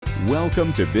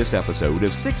Welcome to this episode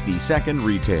of 60 Second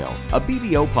Retail, a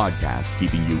BDO podcast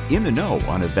keeping you in the know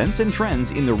on events and trends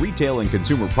in the retail and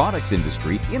consumer products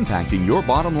industry impacting your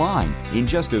bottom line in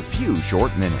just a few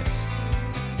short minutes.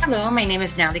 Hello, my name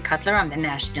is Natalie Cutler. I'm the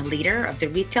national leader of the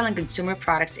Retail and Consumer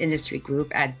Products Industry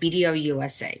Group at BDO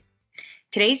USA.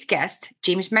 Today's guest,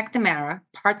 James McNamara,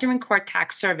 partner in Core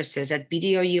Tax Services at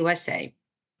BDO USA.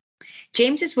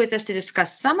 James is with us to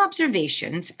discuss some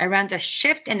observations around a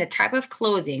shift in the type of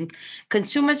clothing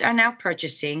consumers are now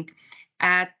purchasing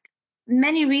at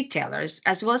many retailers,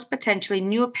 as well as potentially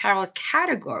new apparel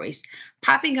categories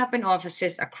popping up in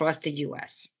offices across the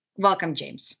U.S. Welcome,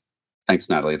 James. Thanks,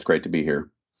 Natalie. It's great to be here.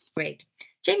 Great.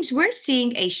 James, we're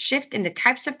seeing a shift in the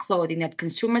types of clothing that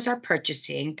consumers are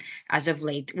purchasing as of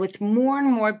late, with more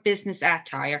and more business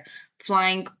attire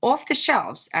flying off the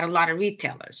shelves at a lot of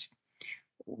retailers.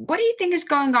 What do you think is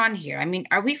going on here? I mean,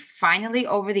 are we finally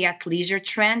over the athleisure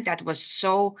trend that was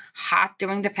so hot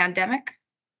during the pandemic?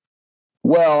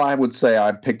 Well, I would say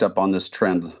I picked up on this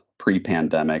trend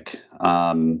pre-pandemic.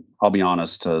 I'll be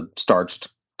honest, a starched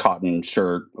cotton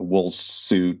shirt, a wool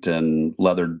suit, and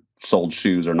leather-soled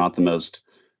shoes are not the most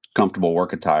comfortable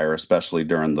work attire, especially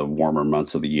during the warmer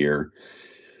months of the year.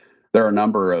 There are a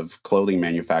number of clothing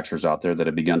manufacturers out there that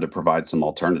have begun to provide some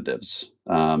alternatives.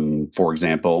 For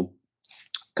example,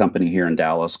 company here in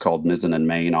Dallas called Mizzen &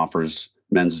 Main offers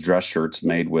men's dress shirts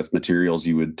made with materials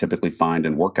you would typically find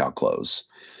in workout clothes.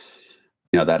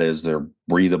 That is, they're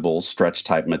breathable,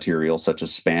 stretch-type material such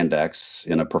as spandex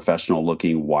in a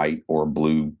professional-looking white or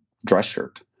blue dress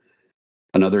shirt.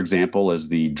 Another example is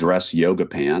the dress yoga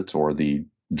pant or the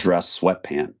dress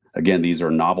sweatpant. Again, these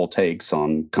are novel takes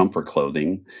on comfort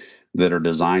clothing that are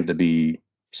designed to be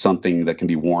something that can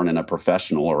be worn in a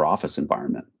professional or office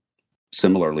environment.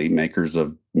 Similarly, makers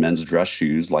of men's dress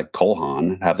shoes like Cole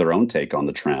Haan have their own take on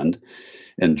the trend,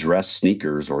 and dress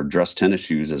sneakers or dress tennis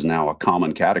shoes is now a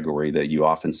common category that you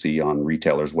often see on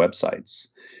retailers' websites.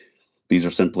 These are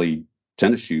simply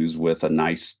tennis shoes with a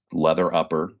nice leather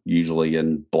upper, usually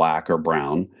in black or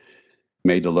brown,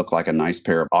 made to look like a nice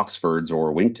pair of Oxfords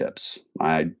or wingtips.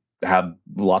 I have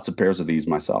lots of pairs of these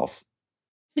myself.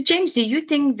 James, do you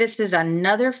think this is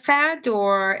another fad,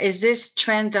 or is this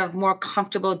trend of more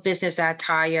comfortable business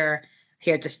attire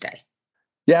here to stay?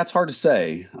 Yeah, it's hard to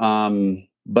say.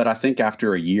 But I think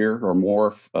after a year or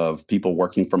more of people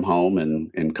working from home and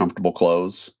in comfortable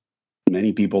clothes,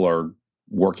 many people are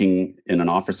working in an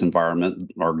office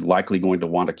environment are likely going to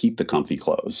want to keep the comfy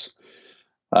clothes.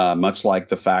 Much like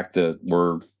the fact that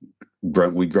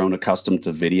we've grown accustomed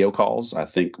to video calls. I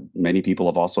think many people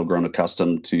have also grown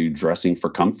accustomed to dressing for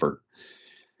comfort.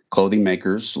 Clothing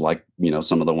makers, like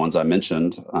some of the ones I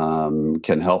mentioned,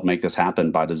 can help make this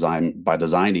happen by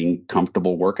designing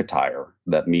comfortable work attire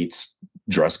that meets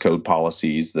dress code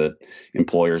policies that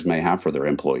employers may have for their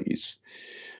employees.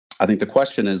 I think the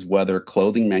question is whether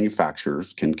clothing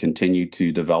manufacturers can continue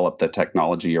to develop the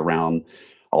technology around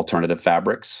alternative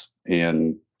fabrics,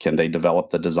 and can they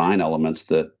develop the design elements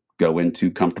that go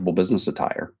into comfortable business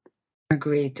attire.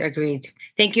 Agreed.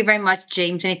 Thank you very much,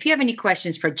 James. And if you have any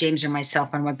questions for James or myself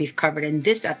on what we've covered in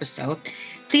this episode,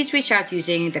 please reach out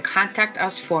using the Contact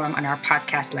Us form on our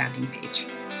podcast landing page.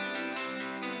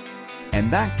 And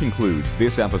that concludes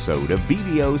this episode of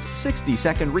BDO's 60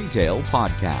 Second Retail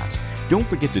podcast. Don't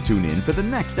forget to tune in for the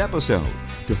next episode.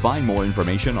 To find more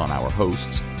information on our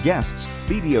hosts, guests,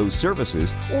 BDO's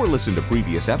services, or listen to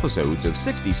previous episodes of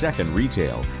 60 Second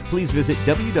Retail, please visit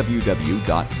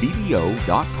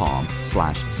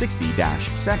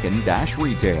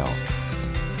www.bdo.com/60-second-retail.